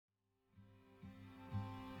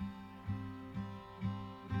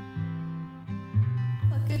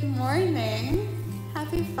Good morning.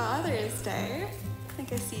 Happy Father's Day. I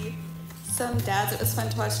think I see some dads. It was fun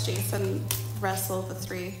to watch Jason wrestle the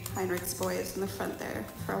three Heinrichs boys in the front there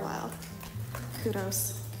for a while.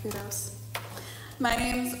 Kudos. My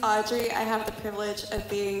name's Audrey. I have the privilege of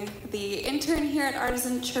being the intern here at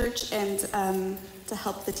Artisan Church and to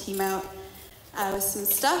help the team out with some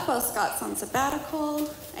stuff while Scott's on sabbatical.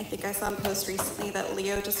 I think I saw him post recently that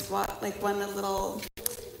Leo just won a little...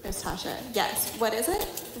 There's Tasha. Yes. What is it?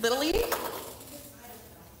 Little League?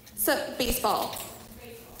 So, baseball.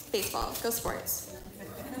 Baseball. Go Sports.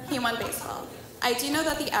 He won baseball. I do know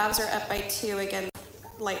that the Avs are up by 2 against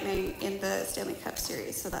Lightning in the Stanley Cup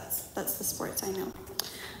Series, so that's the sports I know.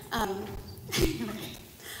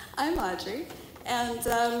 I'm Audrey, and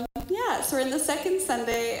so we're in the second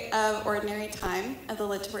Sunday of Ordinary Time of the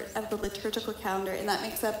liturgical calendar, and that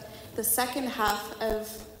makes up the second half of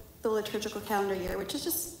the liturgical calendar year, which is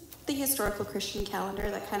just the historical Christian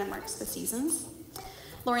calendar that kind of marks the seasons.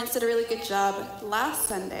 Lawrence did a really good job last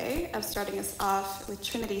Sunday of starting us off with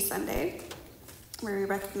Trinity Sunday, where we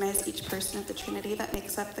recognize each person of the Trinity that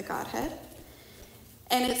makes up the Godhead.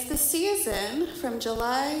 And it's the season from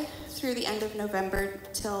July through the end of November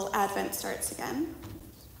till Advent starts again,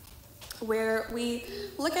 where we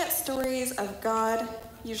look at stories of God,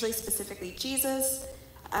 usually specifically Jesus,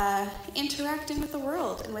 interacting with the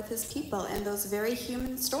world and with his people and those very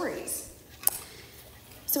human stories.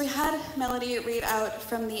 So we had Melody read out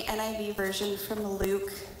from the NIV version from Luke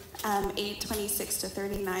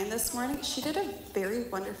 8:26-39 this morning. She did a very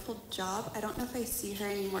wonderful job. I don't know if I see her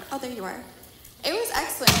anymore. Oh, there you are. It was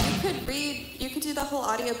excellent. You could do the whole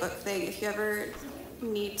audiobook thing if you ever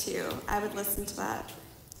need to. I would listen to that.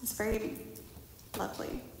 It's very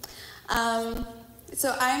lovely.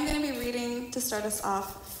 So I'm going to be reading to start us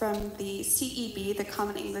off from the CEB, the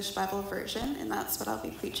Common English Bible Version, and that's what I'll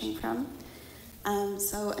be preaching from.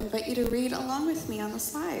 So I invite you to read along with me on the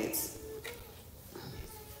slides.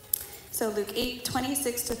 So Luke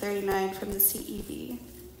 8:26-39 from the CEB.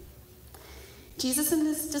 Jesus and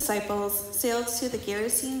his disciples sailed to the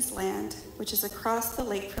Gerasenes' land, which is across the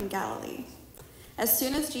lake from Galilee. As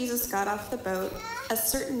soon as Jesus got off the boat, a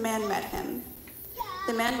certain man met him.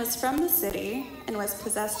 The man was from the city and was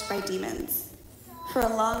possessed by demons. For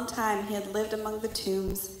a long time he had lived among the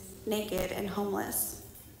tombs, naked and homeless.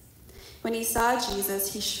 When he saw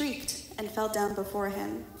Jesus, he shrieked and fell down before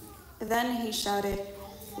him. Then he shouted,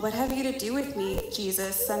 "What have you to do with me,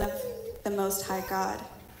 Jesus, Son of the Most High God?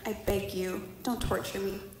 I beg you, don't torture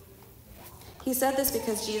me." He said this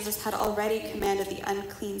because Jesus had already commanded the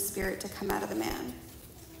unclean spirit to come out of the man.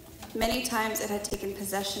 Many times it had taken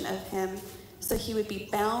possession of him, so he would be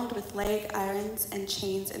bound with leg irons and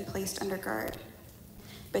chains and placed under guard.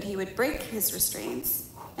 But he would break his restraints,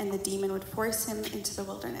 and the demon would force him into the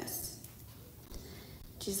wilderness.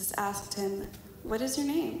 Jesus asked him, "What is your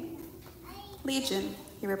name?" "Legion,"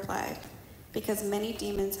 he replied, because many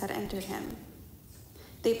demons had entered him.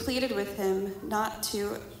 They pleaded with him not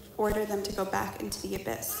to order them to go back into the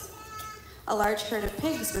abyss. A large herd of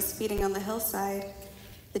pigs was feeding on the hillside.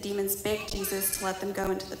 The demons begged Jesus to let them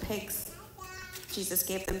go into the pigs. Jesus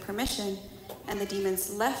gave them permission, and the demons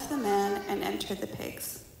left the man and entered the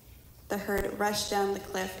pigs. The herd rushed down the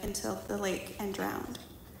cliff into the lake and drowned.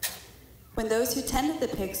 When those who tended the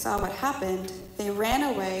pigs saw what happened, they ran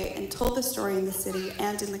away and told the story in the city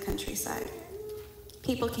and in the countryside.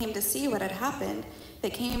 People came to see what had happened. They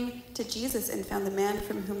came to Jesus and found the man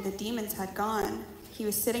from whom the demons had gone. He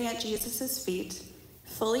was sitting at Jesus' feet,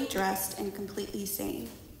 fully dressed and completely sane.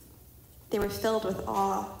 They were filled with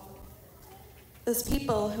awe. Those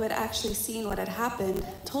people who had actually seen what had happened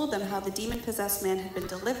told them how the demon-possessed man had been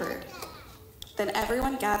delivered. Then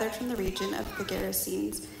everyone gathered from the region of the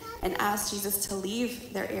Gerasenes and asked Jesus to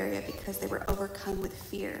leave their area because they were overcome with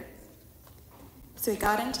fear. So he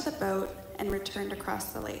got into the boat and returned across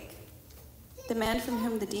the lake. The man from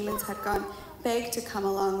whom the demons had gone begged to come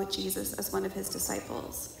along with Jesus as one of his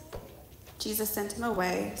disciples. Jesus sent him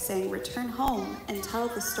away, saying, "Return home and tell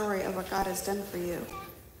the story of what God has done for you."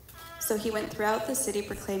 So he went throughout the city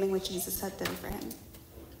proclaiming what Jesus had done for him.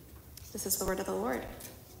 This is the word of the Lord.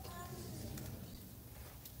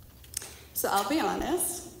 So I'll be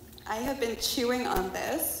honest, I have been chewing on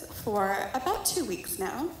this for about 2 weeks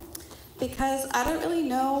now because I don't really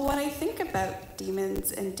know what I think about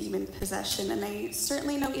demons and demon possession, and I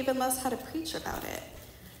certainly know even less how to preach about it.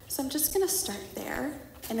 So I'm just going to start there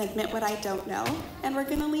and admit what I don't know, and we're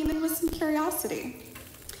going to lean in with some curiosity.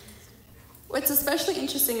 What's especially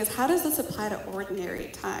interesting is, how does this apply to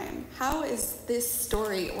ordinary time? How is this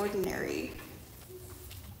story ordinary?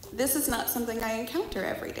 This is not something I encounter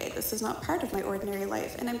every day. This is not part of my ordinary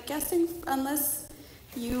life. And I'm guessing unless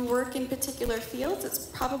you work in particular fields, it's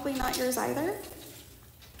probably not yours either.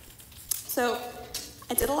 So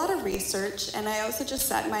I did a lot of research, and I also just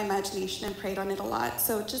sat in my imagination and prayed on it a lot.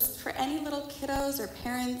 So just for any little kiddos or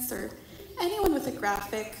parents or anyone with a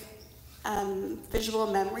graphic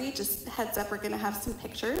visual memory, just heads up, we're going to have some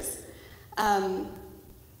pictures.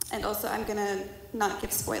 And also I'm going to not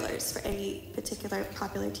give spoilers for any particular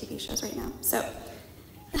popular TV shows right now. So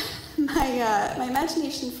my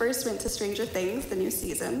imagination first went to Stranger Things, the new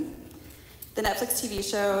season. The Netflix TV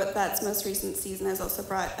show that's most recent season has also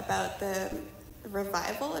brought about the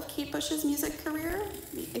revival of Kate Bush's music career.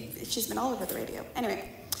 She's been all over the radio. Anyway,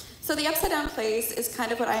 so the Upside Down Place is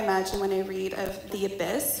kind of what I imagine when I read of the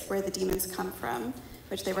abyss, where the demons come from,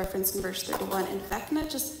 which they reference in verse 31. And Vecna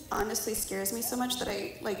just honestly scares me so much that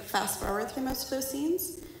I fast forward through most of those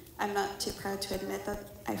scenes. I'm not too proud to admit that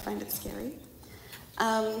I find it scary.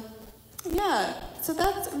 So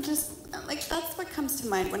that's what comes to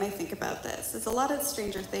mind when I think about this. There's a lot of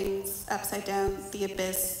Stranger Things, Upside Down, the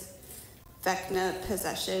abyss, Vecna,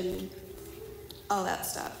 possession, all that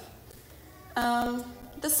stuff.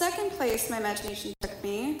 The second place my imagination took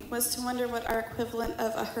me was to wonder what our equivalent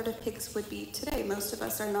of a herd of pigs would be today. Most of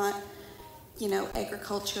us are not,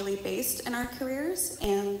 agriculturally based in our careers,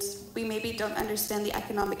 and we maybe don't understand the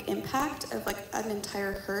economic impact of an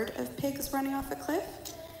entire herd of pigs running off a cliff,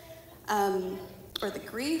 or the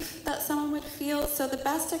grief that someone would feel. So the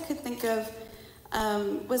best I could think of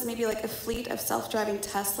was maybe a fleet of self-driving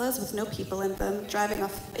Teslas with no people in them driving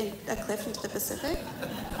off a cliff into the Pacific.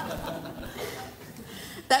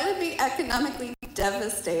 That would be economically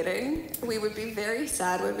devastating. We would be very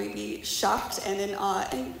sad. We would be shocked and in awe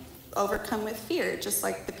and overcome with fear, just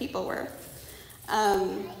like the people were.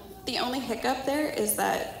 The only hiccup there is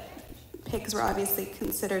that pigs were obviously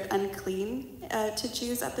considered unclean to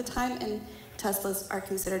Jews at the time, and Teslas are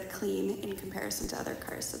considered clean in comparison to other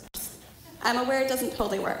cars. So I'm aware it doesn't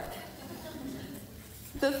totally work.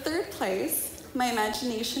 The third place my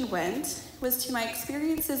imagination went was to my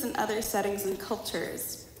experiences in other settings and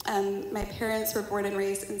cultures. My parents were born and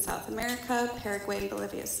raised in South America, Paraguay and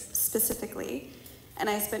Bolivia specifically, and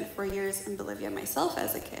I spent 4 years in Bolivia myself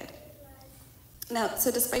as a kid. Now, so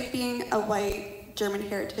despite being a white German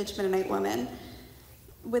heritage Mennonite woman,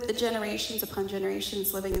 with the generations upon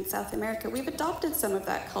generations living in South America, we've adopted some of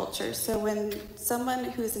that culture. So when someone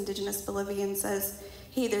who's indigenous Bolivian says,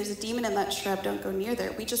 hey, there's a demon in that shrub, don't go near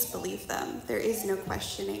there, we just believe them. There is no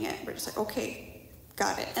questioning it. We're just like, okay,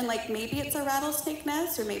 got it. And maybe it's a rattlesnake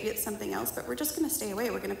nest or maybe it's something else, but we're just gonna stay away.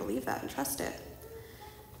 We're gonna believe that and trust it.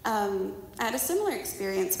 I had a similar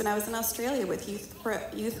experience when I was in Australia with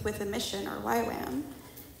Youth with a Mission, or YWAM.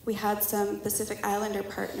 We had some Pacific Islander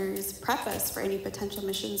partners prep us for any potential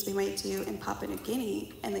missions we might do in Papua New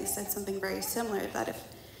Guinea, and they said something very similar, that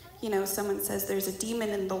if someone says there's a demon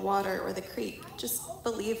in the water or the creek, just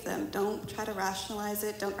believe them. Don't try to rationalize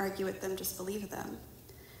it. Don't argue with them. Just believe them.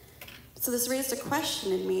 So this raised a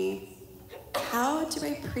question in me. How do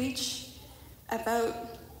I preach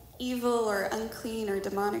about evil or unclean or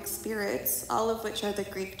demonic spirits, all of which are the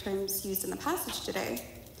Greek terms used in the passage today,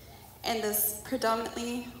 in this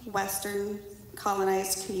predominantly Western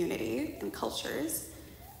colonized community and cultures,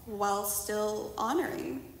 while still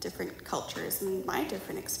honoring different cultures and my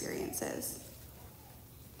different experiences?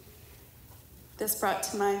 This brought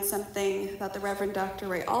to mind something that the Reverend Dr.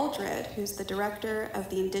 Ray Aldred, who's the director of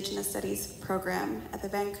the Indigenous Studies program at the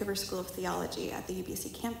Vancouver School of Theology at the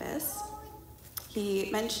UBC campus, he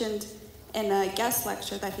mentioned in a guest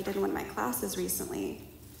lecture that he did in one of my classes recently,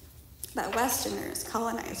 that Westerners,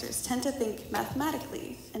 colonizers, tend to think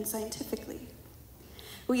mathematically and scientifically.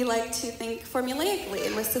 We like to think formulaically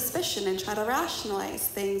and with suspicion and try to rationalize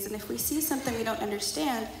things, and if we see something we don't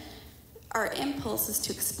understand, our impulse is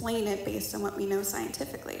to explain it based on what we know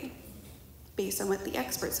scientifically, based on what the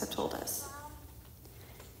experts have told us.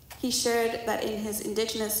 He shared that in his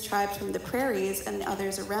indigenous tribes from the prairies and the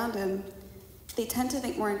others around him, they tend to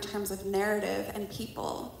think more in terms of narrative and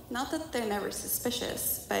people. Not that they're never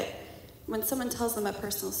suspicious, but when someone tells them a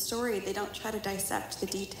personal story, they don't try to dissect the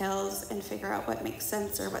details and figure out what makes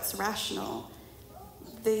sense or what's rational.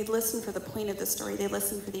 They listen for the point of the story. They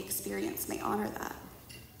listen for the experience, and they honor that.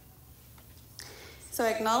 So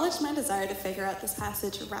I acknowledge my desire to figure out this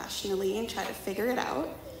passage rationally and try to figure it out.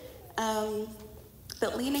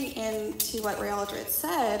 But leaning into what Ray Aldred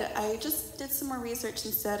said, I just did some more research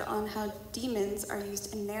instead on how demons are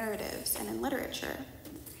used in narratives and in literature.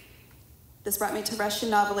 This brought me to Russian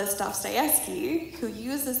novelist Dostoevsky, who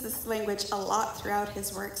uses this language a lot throughout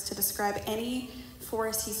his works to describe any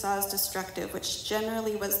force he saw as destructive, which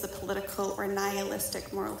generally was the political or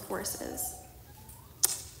nihilistic moral forces.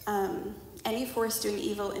 Any force doing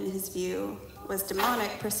evil in his view was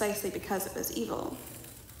demonic precisely because it was evil.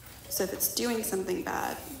 So if it's doing something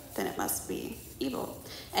bad, then it must be evil.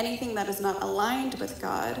 Anything that is not aligned with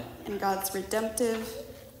God and God's redemptive,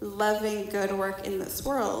 loving, good work in this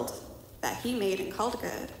world that he made and called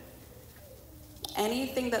good,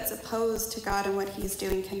 anything that's opposed to God and what he's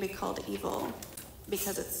doing can be called evil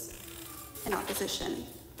because it's in opposition.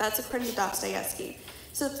 That's according to Dostoevsky.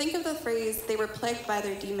 So think of the phrase, they were plagued by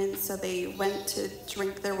their demons, so they went to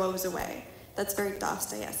drink their woes away. That's very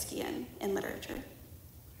Dostoevskian in literature.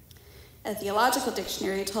 A theological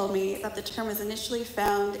dictionary told me that the term was initially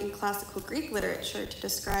found in classical Greek literature to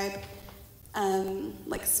describe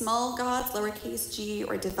like small gods, lowercase g,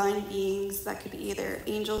 or divine beings that could be either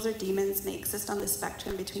angels or demons, and they exist on the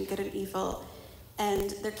spectrum between good and evil,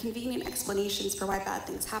 and they're convenient explanations for why bad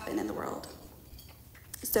things happen in the world.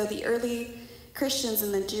 So the early Christians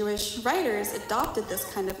and the Jewish writers adopted this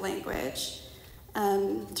kind of language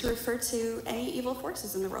to refer to any evil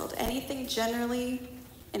forces in the world, anything generally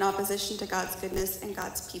in opposition to God's goodness and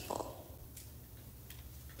God's people.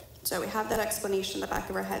 So we have that explanation in the back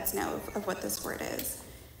of our heads now of what this word is.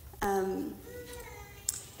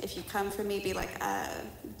 If you come from maybe like a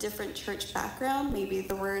different church background, maybe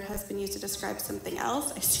the word has been used to describe something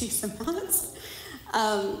else. I see some nods.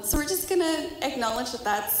 So we're just going to acknowledge that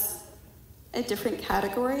that's a different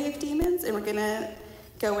category of demons, and we're going to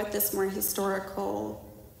go with this more historical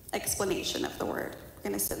explanation of the word. We're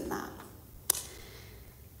going to sit in that.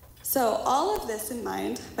 So all of this in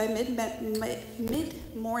mind, by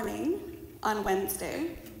mid-morning on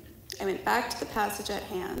Wednesday, I went back to the passage at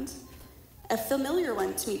hand, a familiar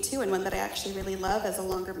one to me too, and one that I actually really love as a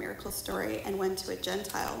longer miracle story, and one to a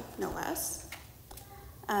Gentile, no less,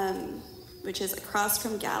 which is across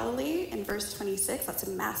from Galilee in verse 26. That's a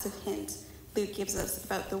massive hint Luke gives us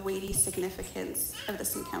about the weighty significance of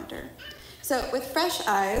this encounter. So with fresh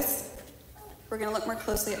eyes, we're going to look more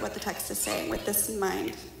closely at what the text is saying with this in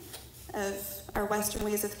mind, of our Western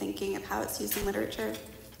ways of thinking of how it's used in literature.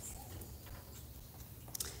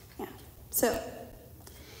 Yeah. So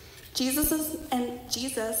Jesus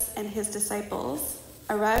and his disciples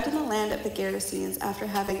arrived in the land of the Gerasenes after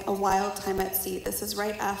having a wild time at sea. This is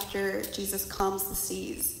right after Jesus calms the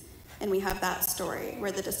seas. And we have that story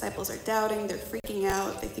where the disciples are doubting, they're freaking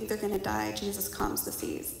out, they think they're going to die. Jesus calms the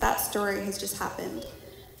seas. That story has just happened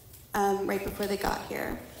right before they got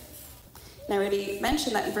here. And I already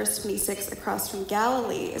mentioned that in verse 26, across from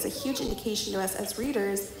Galilee is a huge indication to us as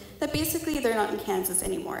readers that basically they're not in Kansas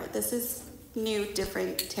anymore. This is new,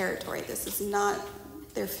 different territory. This is not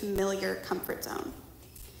their familiar comfort zone.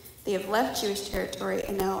 They have left Jewish territory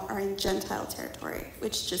and now are in Gentile territory,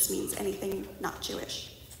 which just means anything not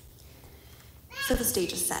Jewish. So the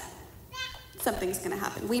stage is set. Something's going to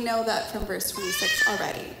happen. We know that from verse 26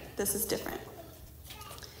 already. This is different.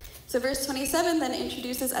 So verse 27 then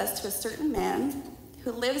introduces us to a certain man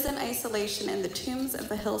who lives in isolation in the tombs of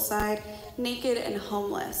the hillside, naked and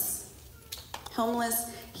homeless.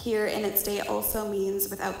 Homeless here in its day also means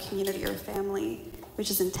without community or family, which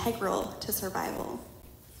is integral to survival.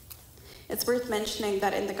 It's worth mentioning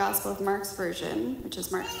that in the Gospel of Mark's version, which is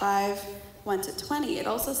Mark 5, 1-20, it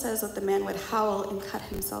also says that the man would howl and cut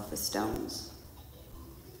himself with stones.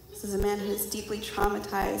 This is a man who is deeply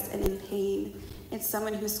traumatized and in pain. It's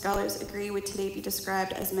someone who scholars agree would today be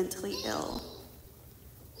described as mentally ill.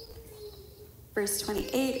 Verse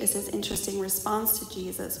 28 is his interesting response to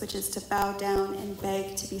Jesus, which is to bow down and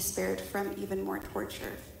beg to be spared from even more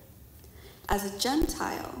torture. As a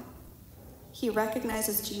Gentile, he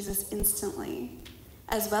recognizes Jesus instantly,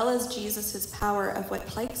 as well as Jesus' power of what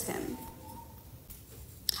plagues him.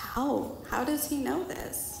 How? How does he know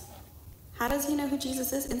this? How does he know who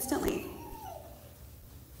Jesus is instantly?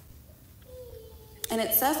 And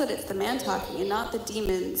it says that it's the man talking and not the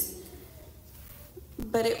demons.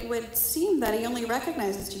 But it would seem that he only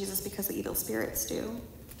recognizes Jesus because the evil spirits do.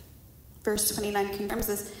 Verse 29 confirms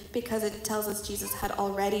this because it tells us Jesus had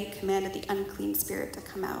already commanded the unclean spirit to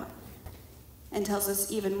come out, and tells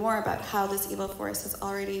us even more about how this evil force has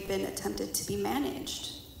already been attempted to be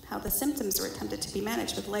managed, how the symptoms were attempted to be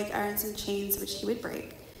managed with leg irons and chains which he would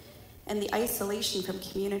break, and the isolation from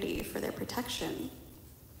community for their protection.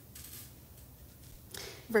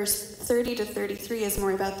 Verse 30-33 is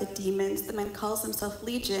more about the demons. The man calls himself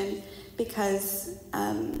Legion because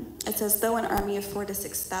it says, though an army of 4,000 to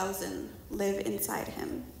 6,000 live inside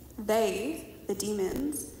him. They, the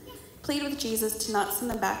demons, plead with Jesus to not send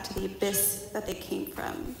them back to the abyss that they came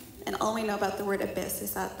from. And all we know about the word abyss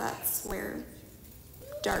is that that's where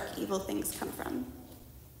dark, evil things come from.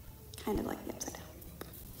 Kind of like the upside down.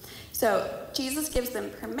 So Jesus gives them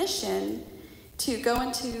permission to go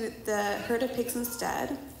into the herd of pigs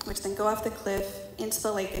instead, which then go off the cliff into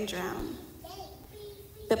the lake and drown.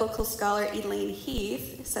 Biblical scholar Elaine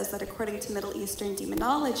Heath says that according to Middle Eastern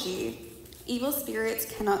demonology, evil spirits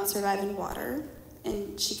cannot survive in water,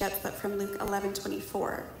 and she gets that from Luke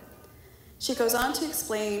 11:24. She goes on to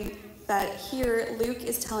explain that here Luke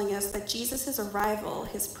is telling us that Jesus' arrival,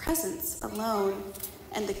 his presence alone,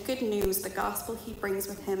 and the good news, the gospel he brings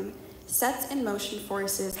with him, sets in motion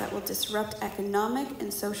forces that will disrupt economic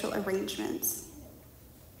and social arrangements.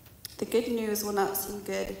 The good news will not seem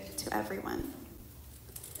good to everyone.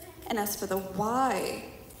 And as for the why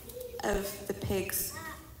of the pigs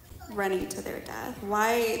running to their death,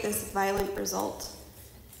 why this violent result,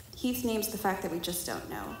 Heath names the fact that we just don't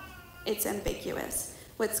know. It's ambiguous.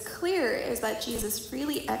 What's clear is that Jesus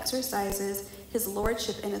freely exercises his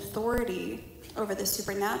lordship and authority over the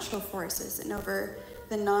supernatural forces and over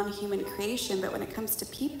the non-human creation, but when it comes to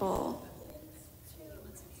people,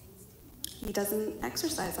 he doesn't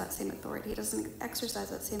exercise that same authority. He doesn't exercise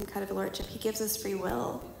that same kind of lordship. He gives us free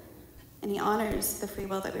will, and he honors the free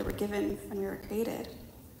will that we were given when we were created.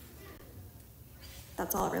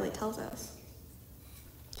 That's all it really tells us.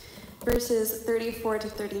 Verses 34 to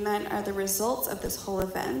 39 are the results of this whole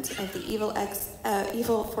event, of the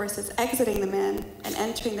evil forces exiting the man and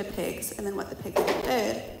entering the pigs, and then what the pigs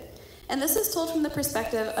did. And this is told from the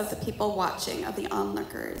perspective of the people watching, of the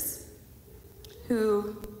onlookers,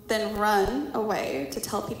 who then run away to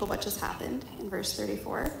tell people what just happened in verse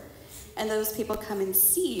 34. And those people come and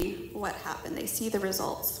see what happened. They see the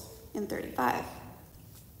results in 35.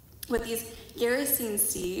 What these Gerasenes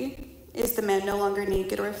see is the man no longer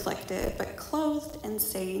naked or afflicted, but clothed and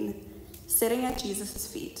sane, sitting at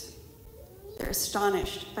Jesus' feet. They're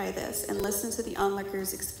astonished by this and listen to the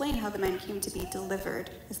onlookers explain how the man came to be delivered,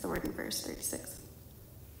 is the word in verse 36.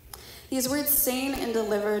 These words, sane and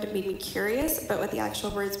delivered, made me curious about what the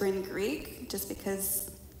actual words were in Greek, just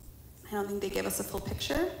because I don't think they give us a full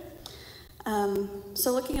picture.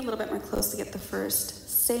 So looking a little bit more closely at the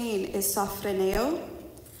first, sane is sophroneo,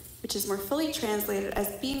 which is more fully translated as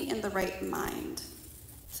being in the right mind.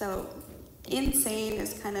 So insane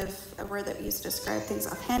is kind of a word that we use to describe things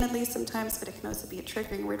offhandedly sometimes, but it can also be a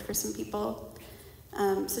triggering word for some people.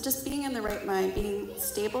 So just being in the right mind, being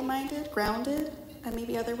stable-minded, grounded, and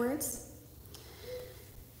maybe other words.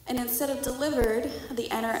 And instead of delivered, the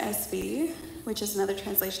NRSV, which is another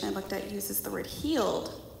translation I looked at, uses the word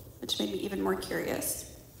healed, which made me even more curious.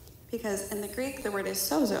 Because in the Greek, the word is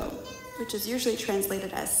sozo, which is usually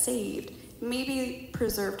translated as saved, maybe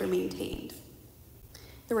preserved or maintained.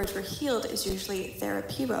 The word for healed is usually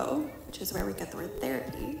therapeuo, which is where we get the word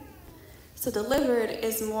therapy. So delivered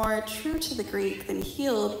is more true to the Greek than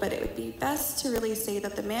healed, but it would be best to really say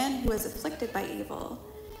that the man who was afflicted by evil,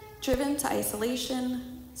 driven to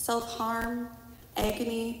isolation, self-harm,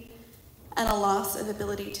 agony, and a loss of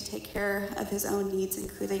ability to take care of his own needs,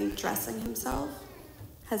 including dressing himself,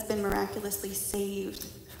 has been miraculously saved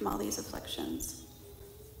from all these afflictions.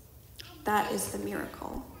 That is the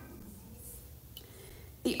miracle.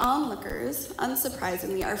 The onlookers,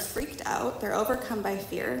 unsurprisingly, are freaked out. They're overcome by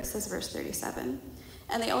fear, says verse 37.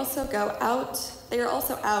 And they are also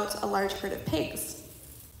out a large herd of pigs,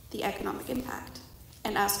 the economic impact,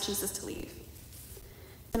 and ask Jesus to leave.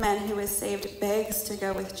 The man who is saved begs to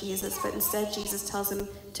go with Jesus, but instead Jesus tells him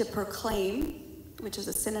to proclaim, which is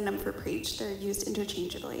a synonym for preach. They're used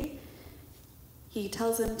interchangeably. He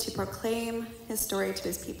tells him to proclaim his story to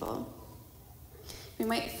his people. We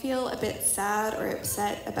might feel a bit sad or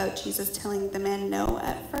upset about Jesus telling the man no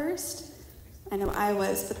at first. I know I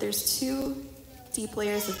was, but there's two deep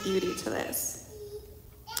layers of beauty to this.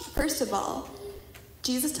 First of all,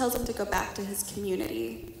 Jesus tells him to go back to his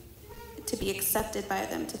community, to be accepted by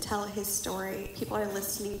them, to tell his story. People are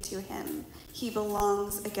listening to him. He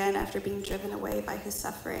belongs again after being driven away by his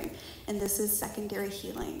suffering. And this is secondary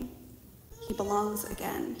healing. He belongs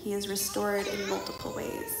again. He is restored in multiple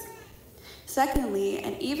ways. Secondly,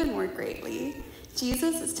 and even more greatly,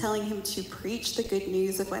 Jesus is telling him to preach the good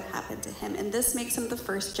news of what happened to him. And this makes him the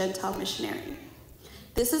first Gentile missionary.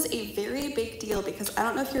 This is a very big deal because I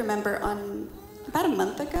don't know if you remember on about a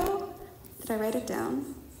month ago, did I write it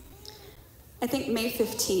down? I think May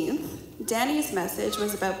 15th, Danny's message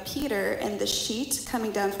was about Peter and the sheet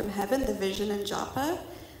coming down from heaven, the vision in Joppa,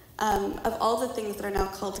 of all the things that are now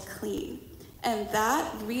called clean. And that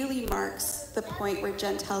really marks the point where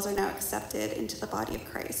Gentiles are now accepted into the body of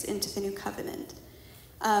Christ, into the new covenant.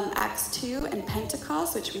 Acts 2 and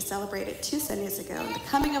Pentecost, which we celebrated 2 Sundays ago, the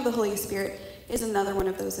coming of the Holy Spirit is another one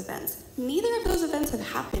of those events. Neither of those events have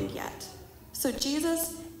happened yet. So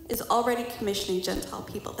Jesus is already commissioning Gentile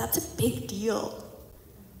people. That's a big deal.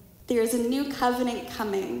 There is a new covenant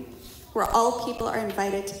coming where all people are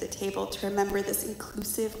invited to the table to remember this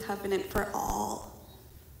inclusive covenant for all.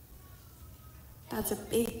 That's a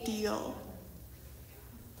big deal.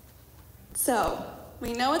 So,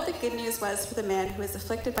 we know what the good news was for the man who was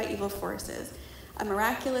afflicted by evil forces. A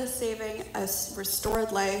miraculous saving, a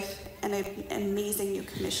restored life, and an amazing new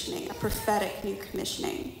commissioning, a prophetic new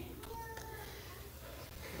commissioning.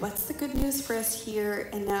 What's the good news for us here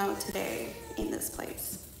and now today in this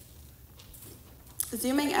place?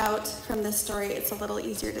 Zooming out from this story, it's a little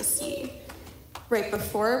easier to see. Right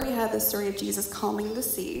before, we had the story of Jesus calming the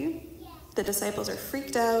sea. The disciples are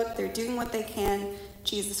freaked out. They're doing what they can.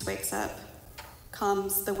 Jesus wakes up,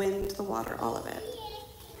 calms the wind, the water, all of it.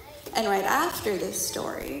 And right after this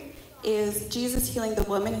story is Jesus healing the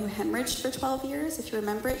woman who hemorrhaged for 12 years. If you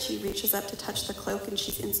remember it, she reaches up to touch the cloak and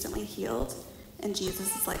she's instantly healed. And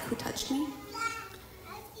Jesus is like, who touched me?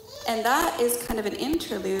 And that is kind of an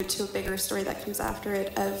interlude to a bigger story that comes after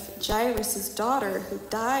it of Jairus' daughter who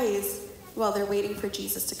dies while they're waiting for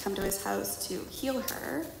Jesus to come to his house to heal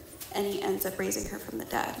her, and he ends up raising her from the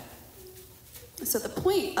dead. So the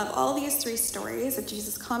point of all these three stories of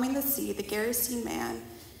Jesus calming the sea, the Gerasene man,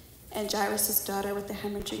 and Jairus' daughter with the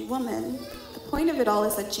hemorrhaging woman, the point of it all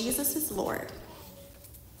is that Jesus is Lord.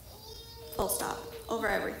 Full stop. Over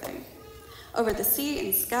everything. Over the sea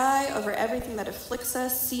and sky, over everything that afflicts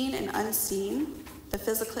us, seen and unseen, the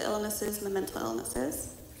physical illnesses and the mental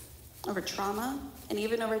illnesses, over trauma, and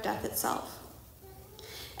even over death itself.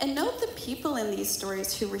 And note the people in these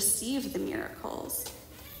stories who receive the miracles.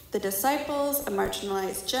 The disciples, a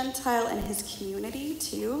marginalized Gentile, and his community,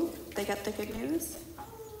 too, they get the good news.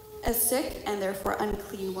 A sick and therefore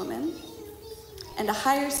unclean woman, and a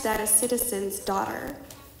higher status citizen's daughter.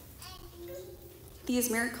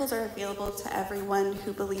 These miracles are available to everyone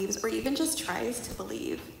who believes or even just tries to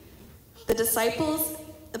believe. The disciples,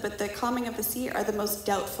 but the calming of the sea, are the most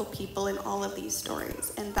doubtful people in all of these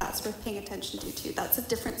stories, and that's worth paying attention to too. That's a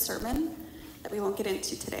different sermon that we won't get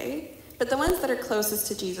into today. But the ones that are closest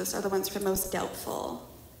to Jesus are the ones who are most doubtful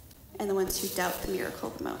and the ones who doubt the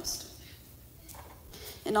miracle the most.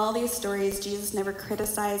 In all these stories, Jesus never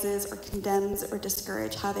criticizes or condemns or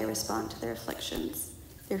discourages how they respond to their afflictions,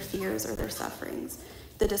 their fears, or their sufferings.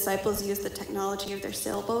 The disciples used the technology of their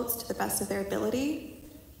sailboats to the best of their ability.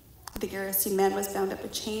 The Gerasene man was bound up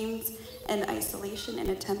with chains and isolation in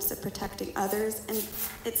attempts at protecting others, and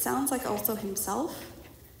it sounds like also himself.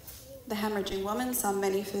 The hemorrhaging woman saw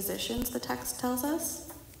many physicians, the text tells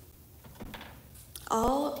us.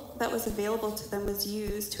 All that was available to them was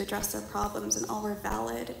used to address their problems, and all were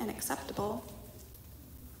valid and acceptable.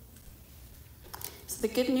 So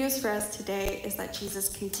the good news for us today is that Jesus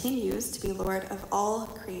continues to be Lord of all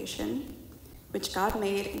creation, which God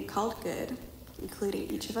made and called good, including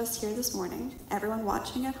each of us here this morning, everyone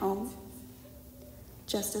watching at home,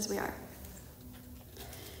 just as we are.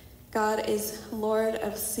 God is Lord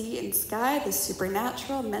of sea and sky, the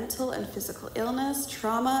supernatural, mental, and physical illness,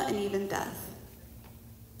 trauma, and even death.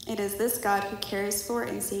 It is this God who cares for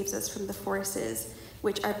and saves us from the forces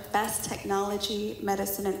which our best technology,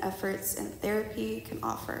 medicine, and efforts and therapy can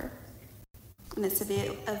offer. And it's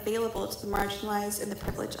available to the marginalized and the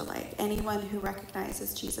privileged alike, anyone who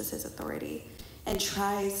recognizes Jesus' authority and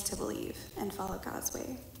tries to believe and follow God's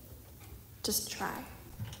way. Just try.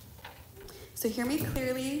 So hear me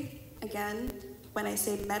clearly. Again, when I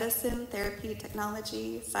say medicine, therapy,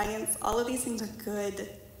 technology, science, all of these things are good.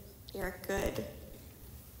 They are good.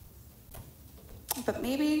 But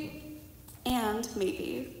maybe,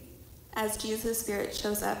 as Jesus' Spirit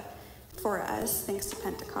shows up for us, thanks to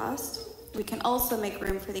Pentecost, we can also make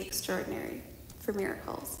room for the extraordinary, for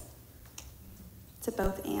miracles. It's a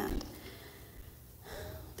both and.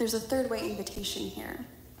 There's a third way invitation here.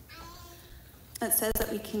 It says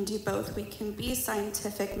that we can do both. We can be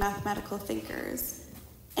scientific, mathematical thinkers,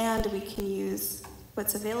 and we can use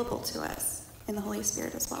what's available to us in the Holy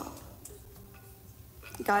Spirit as well.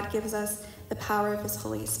 God gives us the power of his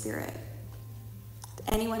Holy Spirit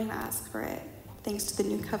to anyone who asks for it, thanks to the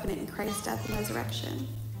new covenant in Christ's death and resurrection.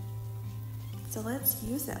 So let's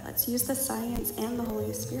use it. Let's use the science and the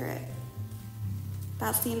Holy Spirit.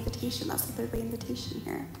 That's the invitation. That's the third way invitation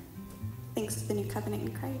here, thanks to the new covenant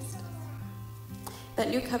in Christ. That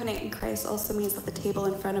new covenant in Christ also means that the table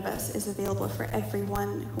in front of us is available for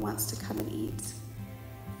everyone who wants to come and eat.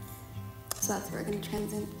 So that's what we're going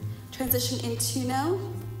to transition into now.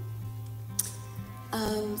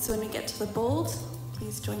 So when we get to the bold,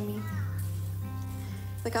 please join me.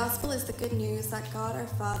 The gospel is the good news that God our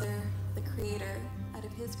Father, the Creator, out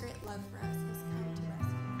of his great love for us,